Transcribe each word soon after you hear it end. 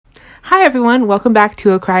Hi everyone, welcome back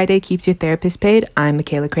to A Cry Day Keeps Your Therapist Paid. I'm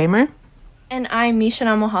Makayla Kramer. And I'm Misha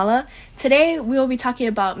Namohala. Today we will be talking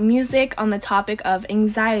about music on the topic of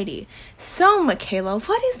anxiety. So, Makayla,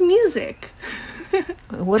 what is music?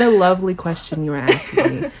 What a lovely question you were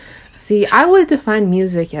asking me. See, I would define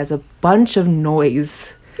music as a bunch of noise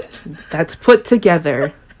that's put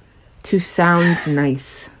together to sound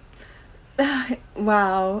nice.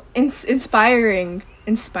 Wow, inspiring.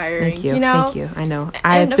 Thank you, You know? thank you. I know.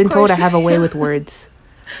 I've been told I have a way with words.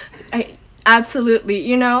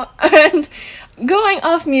 Absolutely, and going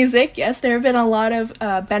off music, yes, there have been a lot of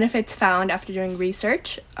benefits found after doing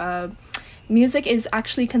research. Music is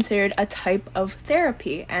actually considered a type of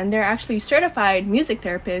therapy, and there are actually certified music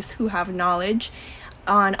therapists who have knowledge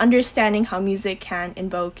on understanding how music can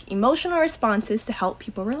invoke emotional responses to help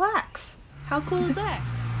people relax. How cool is that?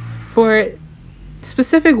 For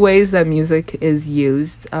specific ways that music is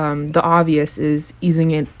used, the obvious is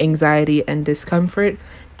easing anxiety and discomfort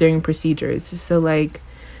during procedures. So, like,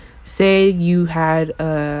 say you had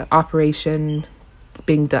a operation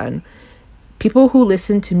being done. People who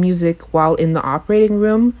listened to music while in the operating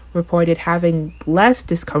room reported having less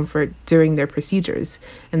discomfort during their procedures.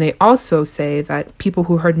 And they also say that people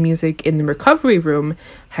who heard music in the recovery room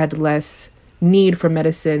had less need for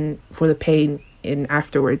medicine for the pain in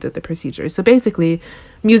afterwards of the procedure. So basically,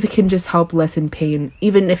 music can just help lessen pain,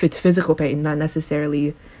 even if it's physical pain, not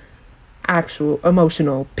necessarily actual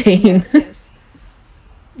emotional pain. Yes.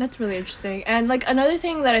 That's really interesting. And like another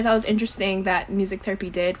thing that I thought was interesting that music therapy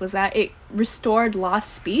did was that it restored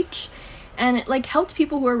lost speech, and it like helped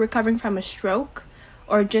people who are recovering from a stroke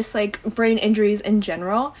or just like brain injuries in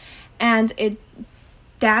general, and it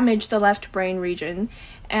damaged the left brain region.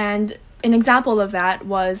 And an example of that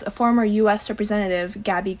was a former U.S. representative,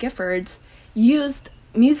 Gabby Giffords, used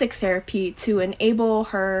music therapy to enable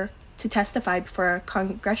her to testify before a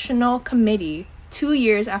congressional committee 2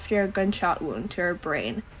 years after a gunshot wound to her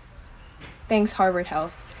brain. Thanks, Harvard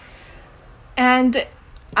Health. And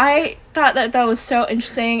I thought that was so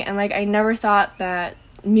interesting, and like I never thought that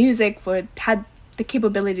music had the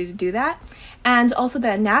capability to do that. And also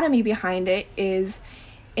the anatomy behind it is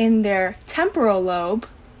in their temporal lobe.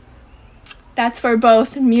 That's for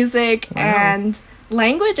both music and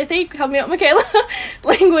language, I think. Help me out, Makayla.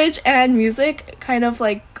 Language and music kind of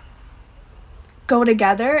like go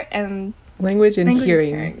together, and Language and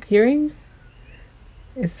hearing. Hearing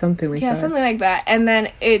is something like that. Yeah, something like that. And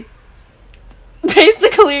then it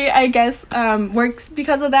basically, I guess, works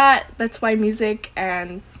because of that. That's why music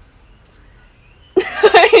and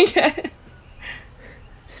I guess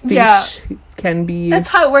Speech can be... That's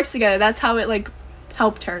how it works together. That's how it like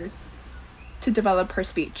helped her to develop her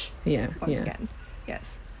speech. Once again.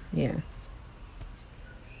 Yes. Yeah.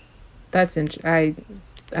 That's interesting.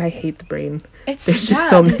 I hate the brain. There's just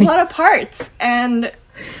so many. There's a lot of parts, and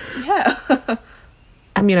yeah.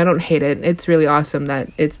 I mean, I don't hate it. It's really awesome that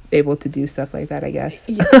it's able to do stuff like that, I guess.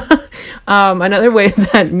 Yeah. Another way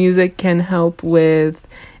that music can help with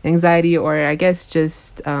anxiety, or I guess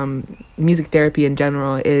just music therapy in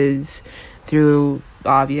general, is through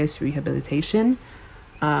obvious rehabilitation.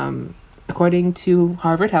 According to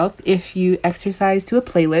Harvard Health, if you exercise to a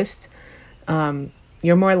playlist,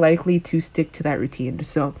 you're more likely to stick to that routine.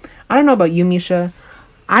 So, I don't know about you, Misha.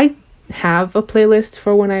 I have a playlist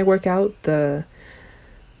for when I work out. The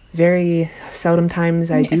very seldom times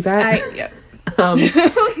I do that. Yep.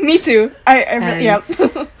 Me too. Yep.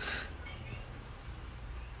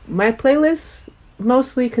 My playlist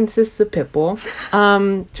mostly consists of Pitbull.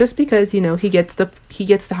 Just because, he gets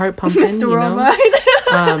the heart pumping. Mr. Worldwide.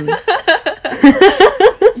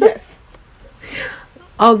 Yes.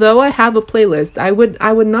 Although I have a playlist, I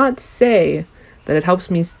would not say that it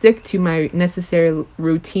helps me stick to my necessary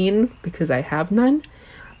routine because I have none,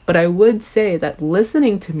 but I would say that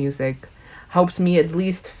listening to music helps me at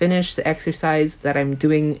least finish the exercise that I'm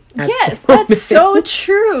doing at Yes, that's so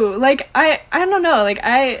true. Like, I don't know, like,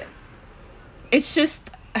 it's just,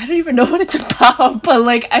 I don't even know what it's about, but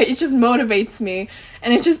like, it just motivates me,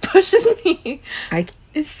 and it just pushes me.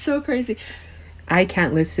 It's so crazy. I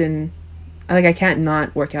can't listen... Like, I can't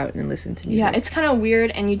not work out and listen to music. Yeah, it's kind of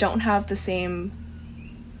weird, and you don't have the same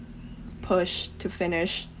push to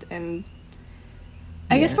finish. And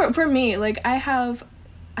I guess for me, like, I have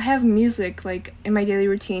music, like, in my daily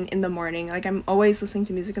routine in the morning. Like, I'm always listening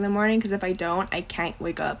to music in the morning, because if I don't, I can't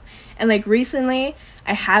wake up. And, like, recently,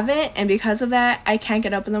 I haven't, and because of that, I can't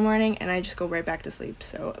get up in the morning, and I just go right back to sleep.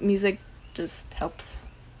 So, music just helps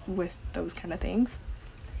with those kind of things.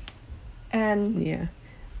 And... yeah.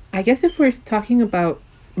 I guess if we're talking about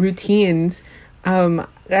routines,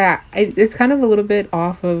 Yeah, it's kind of a little bit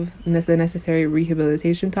off of the necessary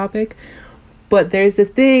rehabilitation topic, but there's a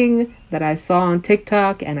thing that I saw on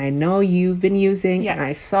TikTok and I know you've been using and I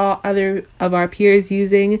Yes. saw other of our peers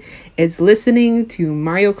using. It's listening to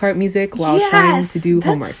Mario Kart music while trying to Yes, do that's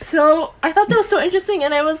homework. so. I thought that was so interesting,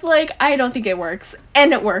 and I was like, I don't think it works,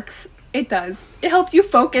 and it works. It does. It helps you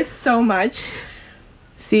focus so much.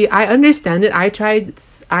 See, I understand it.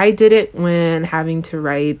 I did it when having to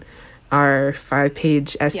write our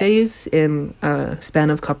 5-page essays in a span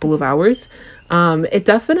of couple of hours. It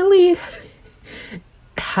definitely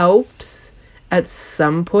helps at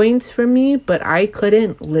some points for me, but I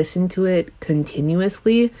couldn't listen to it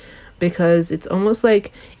continuously because it's almost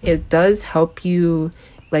like it does help you,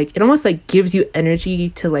 like, it almost like gives you energy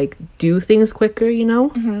to like do things quicker, you know?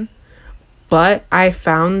 Mm-hmm. But I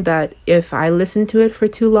found that if I listened to it for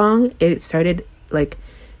too long, it started like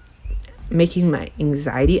making my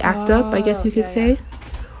anxiety act up, I guess you could say.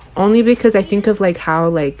 Only because I think of like how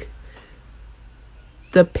like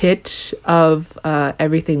the pitch of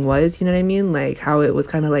everything was, you know what I mean? Like how it was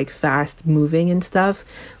kind of like fast moving and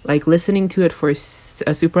stuff. Like listening to it for a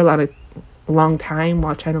super long time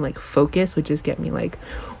while trying to like focus would just get me like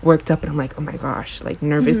worked up, and I'm like, oh my gosh, like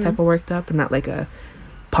nervous type of worked up, and not like a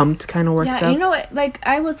pumped kind of worked up. You know what, like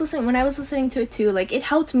when I was listening to it too, like it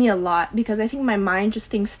helped me a lot because I think my mind just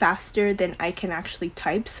thinks faster than I can actually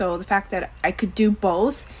type, so the fact that I could do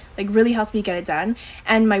both like really helped me get it done.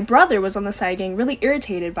 And my brother was on the side getting really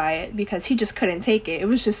irritated by it because he just couldn't take it. It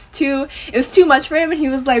was too much for him, and he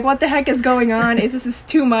was like, what the heck is going on? This is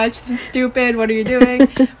too much, this is stupid, what are you doing?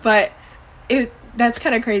 But that's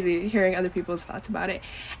kind of crazy hearing other people's thoughts about it.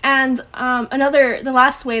 And the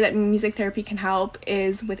last way that music therapy can help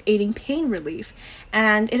is with aiding pain relief.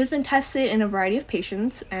 And it has been tested in a variety of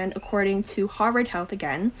patients, and according to Harvard Health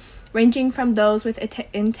again, ranging from those with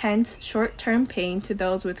intense short-term pain to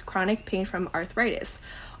those with chronic pain from arthritis.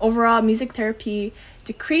 Overall, music therapy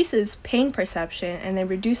decreases pain perception and then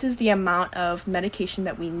reduces the amount of medication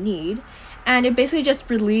that we need. And it basically just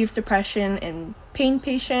relieves depression in pain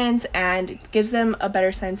patients and gives them a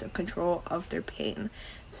better sense of control of their pain.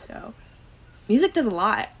 So, music does a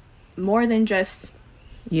lot more than just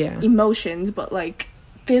emotions, but like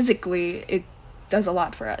physically, it does a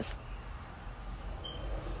lot for us.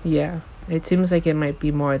 Yeah, it seems like it might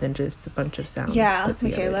be more than just a bunch of sounds. Yeah,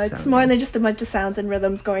 Makayla, it's more than just a bunch of sounds and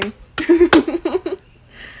rhythms going.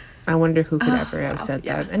 I wonder who could ever have said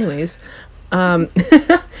that. Anyways,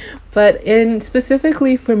 but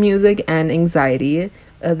specifically for music and anxiety,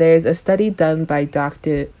 there's a study done by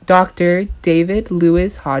Dr. David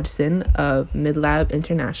Lewis Hodgson of Midlab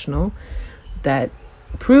International that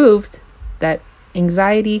proved that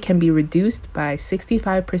anxiety can be reduced by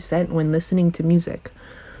 65% when listening to music.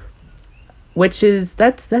 Which is,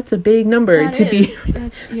 that's a big number to be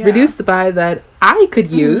reduced by that I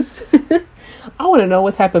could use. I want to know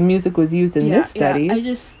what type of music was used in this study.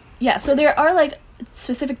 So there are like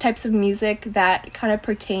specific types of music that kind of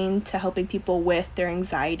pertain to helping people with their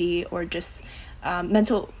anxiety or just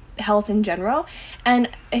mental health in general. And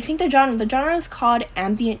I think the genre is called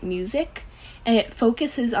ambient music, and it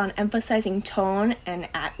focuses on emphasizing tone and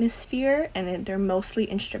atmosphere, and they're mostly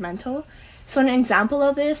instrumental. So an example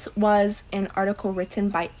of this was an article written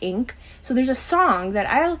by Inc. So there's a song that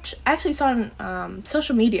I actually saw on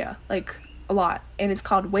social media, like a lot, and it's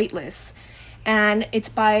called Weightless. And it's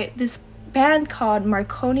by this band called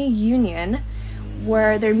Marconi Union,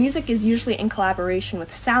 where their music is usually in collaboration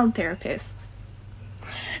with sound therapists.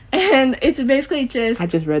 And it's basically just... I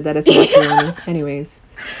just read that as Macroni. Anyways.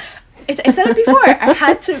 I said it before. I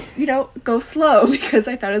had to, go slow because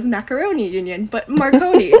I thought it was Macaroni Union, but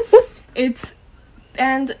Marconi.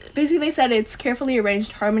 And basically they said it's carefully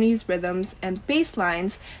arranged harmonies, rhythms, and bass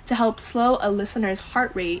lines to help slow a listener's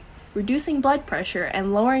heart rate, reducing blood pressure,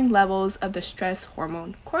 and lowering levels of the stress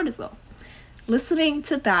hormone cortisol. Listening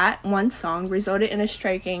to that one song resulted in a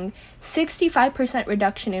striking 65%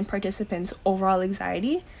 reduction in participants' overall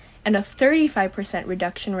anxiety and a 35%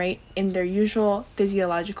 reduction rate in their usual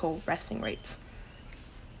physiological resting rates.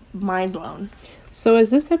 Mind blown. So is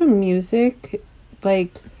this type of music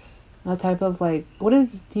like a type of like, do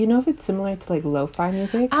you know if it's similar to like lo-fi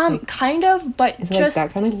music? Kind of, but just like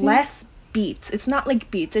that kind of thing? Less beats. It's not like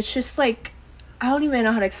beats. It's just like, I don't even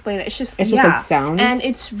know how to explain it. It's just like sounds. And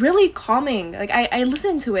it's really calming. Like I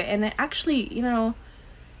listened to it, and it actually,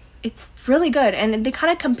 it's really good. And they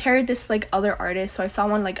kind of compared this to like other artists. So I saw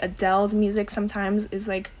one like Adele's music sometimes is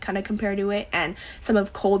like kind of compared to it, and some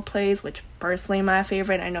of Coldplay's, which personally my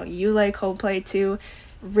favorite. I know you like Coldplay too.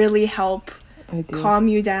 Really help calm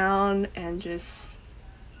you down and just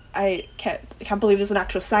I can't believe there's an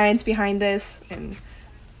actual science behind this. And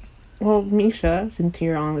Well, Misha, since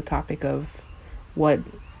you're on the topic of what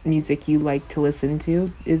music you like to listen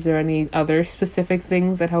to, is there any other specific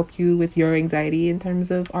things that help you with your anxiety in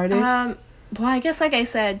terms of artists? well, I guess like I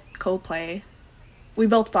said, Coldplay. We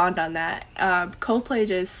both bond on that. Coldplay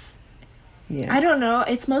just, Yeah. I don't know.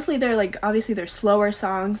 It's mostly their, like, obviously their slower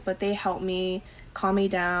songs, but they help me calm me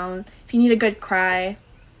down. If you need a good cry,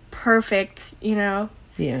 perfect, you know?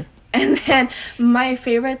 Yeah. And then my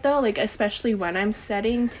favorite, though, like, especially when I'm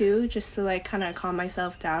studying, too, just to, like, kind of calm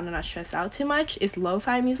myself down and not stress out too much, is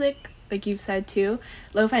lo-fi music, like you've said, too.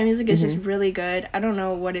 Lo-fi music is just really good. I don't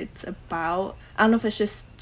know what it's about. I don't know if it's just